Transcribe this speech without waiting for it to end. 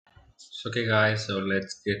Okay, guys, so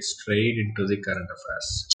let's get straight into the current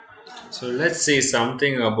affairs. So let's see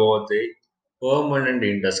something about the Permanent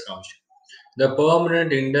Indus Commission. The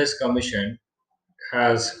Permanent Indus Commission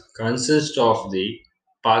has consists of the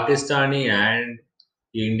Pakistani and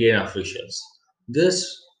Indian officials. This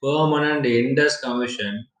Permanent Indus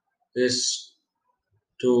Commission is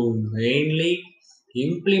to mainly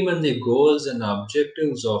implement the goals and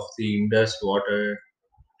objectives of the Indus Water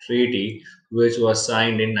Treaty, which was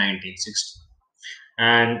signed in 1960.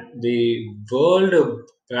 And the World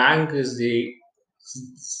Bank is the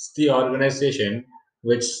organization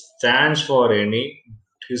which stands for any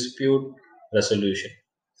dispute resolution.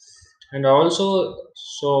 And also,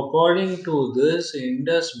 so according to this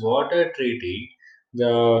Indus Water Treaty,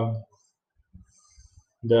 the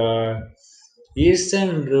the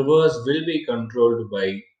eastern rivers will be controlled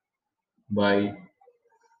by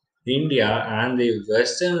India, and the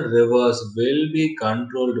western rivers will be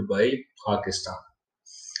controlled by Pakistan.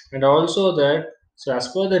 And also that, so as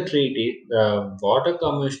per the treaty, the water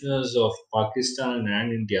commissioners of Pakistan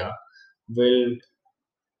and India will,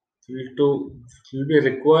 will, to, will be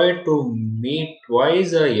required to meet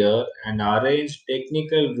twice a year and arrange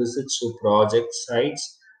technical visits to project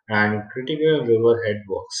sites and critical river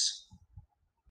headworks.